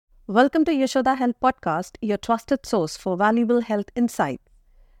Welcome to Yashoda Health Podcast, your trusted source for valuable health insights.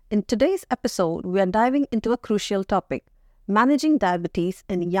 In today's episode, we are diving into a crucial topic, managing diabetes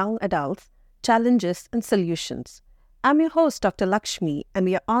in young adults, challenges and solutions. I'm your host, Dr. Lakshmi, and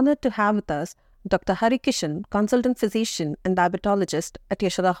we are honored to have with us Dr. Hari Kishan, consultant physician and diabetologist at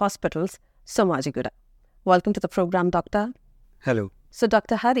Yashoda Hospitals, Somajiguda. Welcome to the program, Doctor. Hello. So,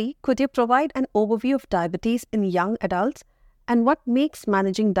 Dr. Hari, could you provide an overview of diabetes in young adults and what makes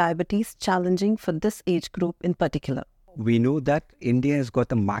managing diabetes challenging for this age group in particular? We know that India has got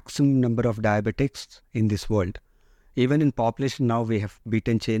the maximum number of diabetics in this world. Even in population now, we have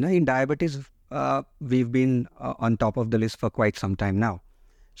beaten China. In diabetes, we've been on top of the list for quite some time now.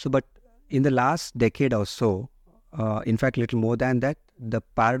 But in the last decade or so, in fact, little more than that, the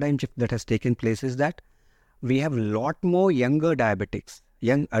paradigm shift that has taken place is that we have a lot more younger diabetics,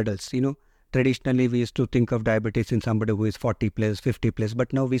 young adults. Traditionally, we used to think of diabetes in somebody who is 40 plus, 50 plus,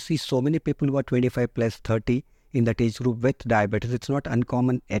 but now we see so many people who are 25 plus, 30 in that age group with diabetes. It's not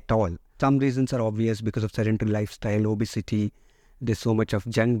uncommon at all. Some reasons are obvious because of sedentary lifestyle, obesity, there's so much of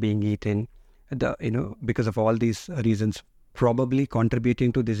junk being eaten, because of all these reasons probably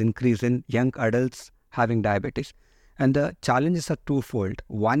contributing to this increase in young adults having diabetes. And the challenges are twofold.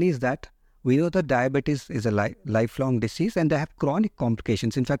 One is that we know that diabetes is a lifelong disease and they have chronic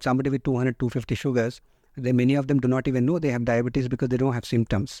complications. In fact, somebody with 200, 250 sugars, many of them do not even know they have diabetes because they don't have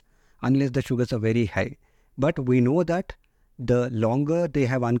symptoms unless the sugars are very high. But we know that the longer they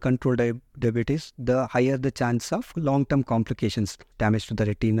have uncontrolled diabetes, the higher the chance of long-term complications, damage to the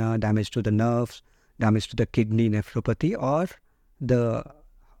retina, damage to the nerves, damage to the kidney, nephropathy, or the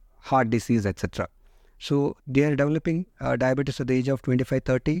heart disease, etc. So they are developing diabetes at the age of 25,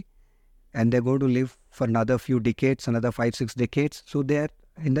 30. And they're going to live for another few decades, another 5-6 decades. So they're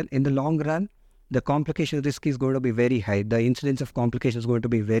in the long run, the complication risk is going to be very high. The incidence of complications is going to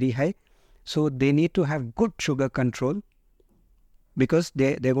be very high. So they need to have good sugar control because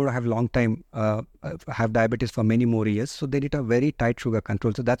they're going to have long time, have diabetes for many more years. So they need a very tight sugar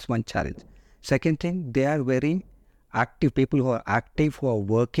control. So that's one challenge. Second thing, they are very active, people who are active, who are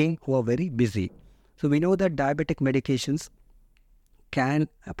working, who are very busy. So we know that diabetic medications can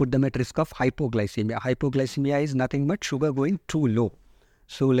put them at risk of hypoglycemia. Hypoglycemia is nothing but sugar going too low.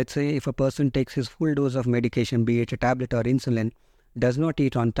 So let's say if a person takes his full dose of medication, be it a tablet or insulin, does not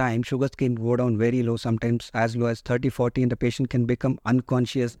eat on time, sugars can go down very low, sometimes as low as 30, 40, and the patient can become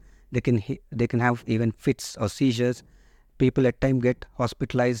unconscious. They can have even fits or seizures. People at times get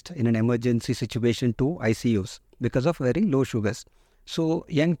hospitalized in an emergency situation to ICUs because of very low sugars. So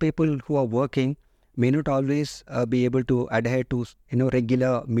young people who are working may not always be able to adhere to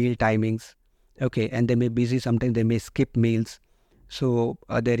regular meal timings. Okay, and they may be busy, sometimes they may skip meals. So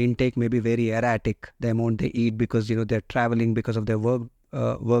their intake may be very erratic, the amount they eat because they're traveling because of their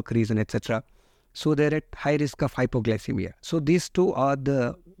work reason, etc. So they're at high risk of hypoglycemia. So these two are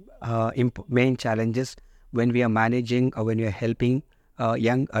the main challenges when we are managing or when we are helping a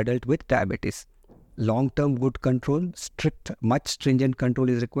young adult with diabetes. Long-term good control, much stringent control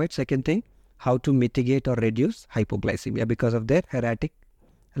is required. Second thing, how to mitigate or reduce hypoglycemia because of their erratic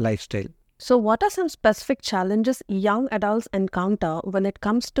lifestyle. So what are some specific challenges young adults encounter when it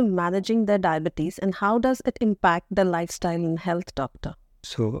comes to managing their diabetes, and how does it impact their lifestyle and health, doctor?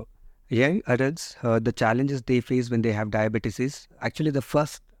 So young adults, the challenges they face when they have diabetes is actually the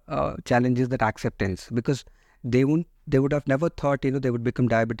first challenge is that acceptance, because they would have never thought they would become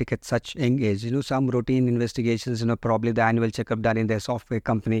diabetic at such young age. Some routine investigations, probably the annual checkup done in their software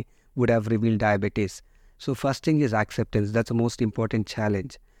company would have revealed diabetes. So first thing is acceptance. That's the most important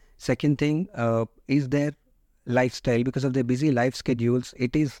challenge. Second thing is their lifestyle. Because of their busy life schedules,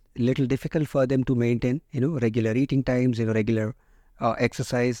 it is little difficult for them to maintain regular eating times, regular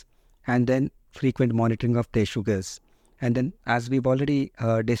exercise, and then frequent monitoring of their sugars. And then, as we've already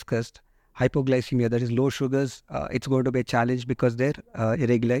discussed, hypoglycemia, that is low sugars, it's going to be a challenge because their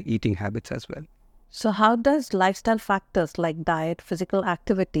irregular eating habits as well. So how does lifestyle factors like diet, physical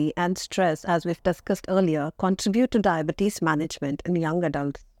activity and stress, as we've discussed earlier, contribute to diabetes management in young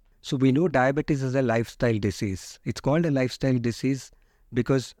adults? So we know diabetes is a lifestyle disease. It's called a lifestyle disease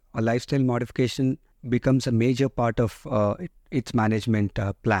because a lifestyle modification becomes a major part of its management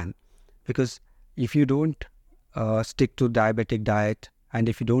plan. Because if you don't stick to diabetic diet and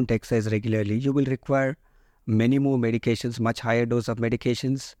if you don't exercise regularly, you will require many more medications, much higher dose of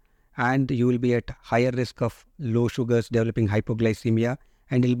medications, and you will be at higher risk of low sugars, developing hypoglycemia,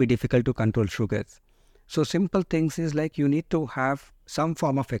 and it will be difficult to control sugars. So simple things is like you need to have some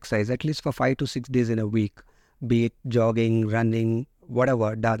form of exercise, at least for 5 to 6 days in a week, be it jogging, running,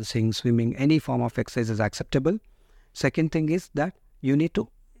 whatever, dancing, swimming, any form of exercise is acceptable. Second thing is that you need to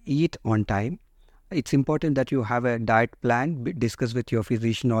eat on time. It's important that you have a diet plan, discuss with your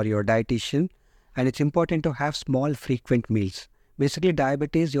physician or your dietitian, and it's important to have small frequent meals. Basically,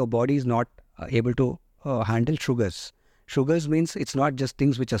 diabetes, your body is not able to handle sugars. Sugars means it's not just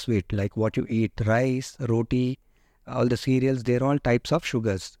things which are sweet, like what you eat, rice, roti, all the cereals, they're all types of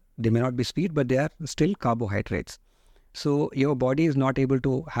sugars. They may not be sweet, but they are still carbohydrates. So your body is not able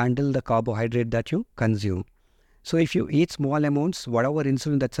to handle the carbohydrate that you consume. So if you eat small amounts, whatever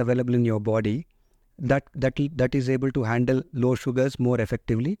insulin that's available in your body, that is able to handle low sugars more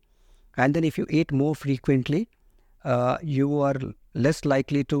effectively. And then if you eat more frequently, you are less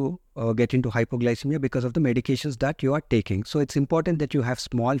likely to get into hypoglycemia because of the medications that you are taking. So it's important that you have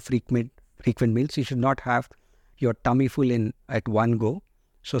small frequent meals. You should not have your tummy full at one go.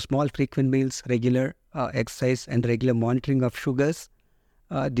 So small frequent meals, regular exercise, and regular monitoring of sugars,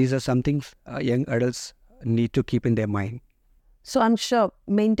 these are some things young adults need to keep in their mind. So I'm sure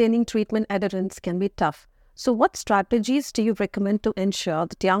maintaining treatment adherence can be tough. So what strategies do you recommend to ensure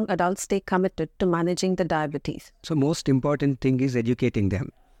that young adults stay committed to managing the diabetes? So most important thing is educating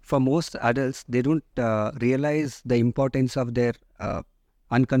them. For most adults, they don't realize the importance of their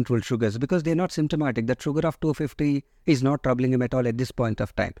uncontrolled sugars because they're not symptomatic. That sugar of 250 is not troubling them at all at this point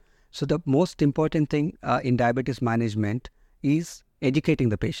of time. So the most important thing in diabetes management is educating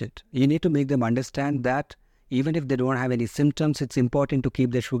the patient. You need to make them understand that even if they don't have any symptoms, it's important to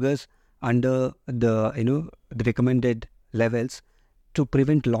keep their sugars under the recommended levels to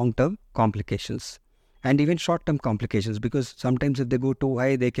prevent long-term complications and even short-term complications, because sometimes if they go too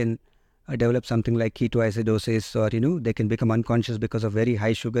high, they can develop something like ketoacidosis, or they can become unconscious because of very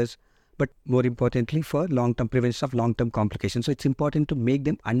high sugars. But more importantly, for long-term prevention of long-term complications. So it's important to make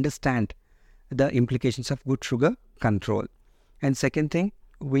them understand the implications of good sugar control. And second thing,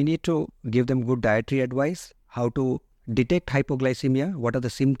 we need to give them good dietary advice, how to detect hypoglycemia, what are the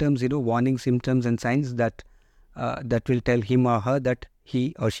symptoms, warning symptoms and signs that will tell him or her that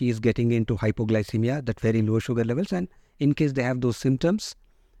he or she is getting into hypoglycemia, that very low sugar levels. And in case they have those symptoms,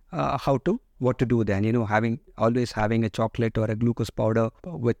 what to do then, always having a chocolate or a glucose powder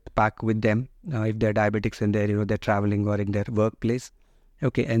pack with them if they're diabetics and they're traveling or in their workplace.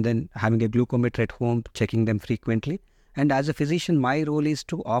 Okay, and then having a glucometer at home, checking them frequently. And as a physician, my role is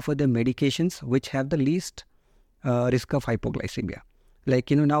to offer them medications which have the least risk of hypoglycemia. Like,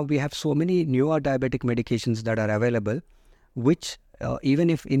 now we have so many newer diabetic medications that are available, which even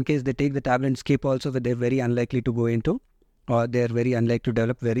if in case they take the tablet and skip also, they're very unlikely to go into, or they're very unlikely to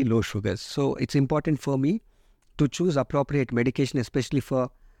develop very low sugars. So it's important for me to choose appropriate medication, especially for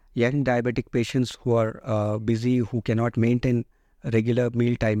young diabetic patients who are busy, who cannot maintain regular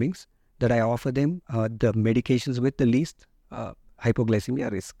meal timings, that I offer them the medications with the least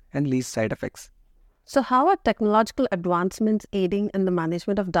hypoglycemia risk and least side effects. So how are technological advancements aiding in the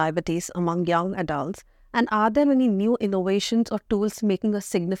management of diabetes among young adults? And are there any new innovations or tools making a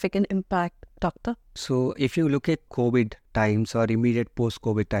significant impact, doctor? So if you look at COVID times or immediate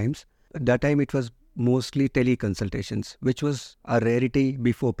post-COVID times, that time it was mostly teleconsultations, which was a rarity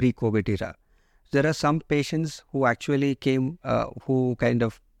before pre-COVID era. There are some patients who actually came, who kind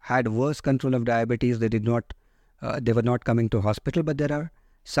of had worse control of diabetes. They were not coming to hospital, but there are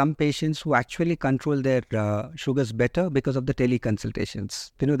some patients who actually control their sugars better because of the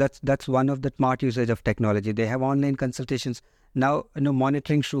teleconsultations. That's one of the smart usage of technology. They have online consultations. Now,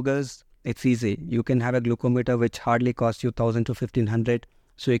 monitoring sugars, it's easy. You can have a glucometer which hardly costs you 1,000 to 1,500.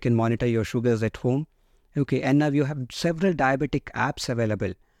 So you can monitor your sugars at home. Okay, and now you have several diabetic apps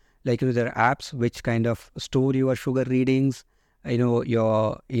available. Like, there are apps which kind of store your sugar readings,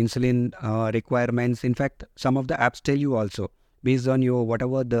 your insulin requirements. In fact, some of the apps tell you also, based on your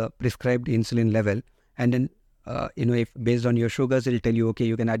whatever the prescribed insulin level, and then if based on your sugars, it'll tell you, okay,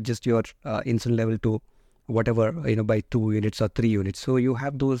 you can adjust your insulin level to whatever, by 2 units or 3 units. So you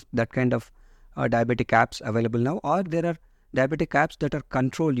have that kind of diabetic apps available now, or there are diabetic apps that are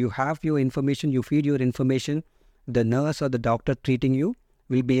controlled. You have your information, you feed your information, the nurse or the doctor treating you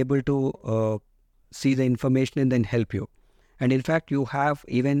will be able to see the information and then help you. And in fact, you have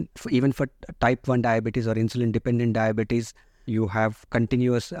even for type 1 diabetes or insulin dependent diabetes, you have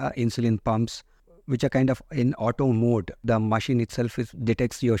continuous insulin pumps, which are kind of in auto mode. The machine itself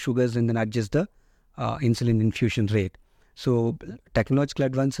detects your sugars and then adjusts the insulin infusion rate. So technological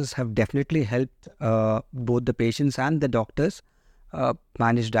advances have definitely helped both the patients and the doctors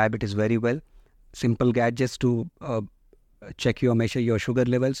manage diabetes very well. Simple gadgets to measure your sugar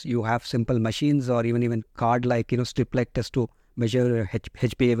levels. You have simple machines or even card-like, strip-like test to measure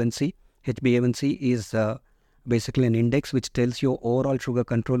HbA1c. HbA1c is basically an index which tells your overall sugar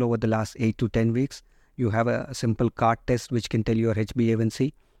control over the last 8 to 10 weeks. You have a simple card test which can tell your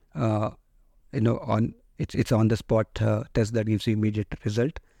HbA1c. on it's on the spot test that gives you immediate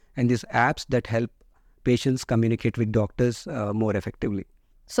result, and these apps that help patients communicate with doctors more effectively.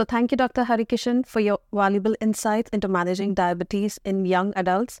 So thank you, Dr. Harikishan, for your valuable insights into managing diabetes in young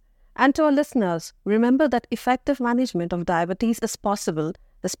adults. And to our listeners, remember that effective management of diabetes is possible,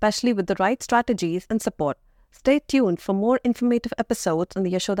 especially with the right strategies and support. Stay tuned for more informative episodes on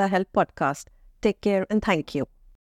the Yashoda Health Podcast. Take care and thank you.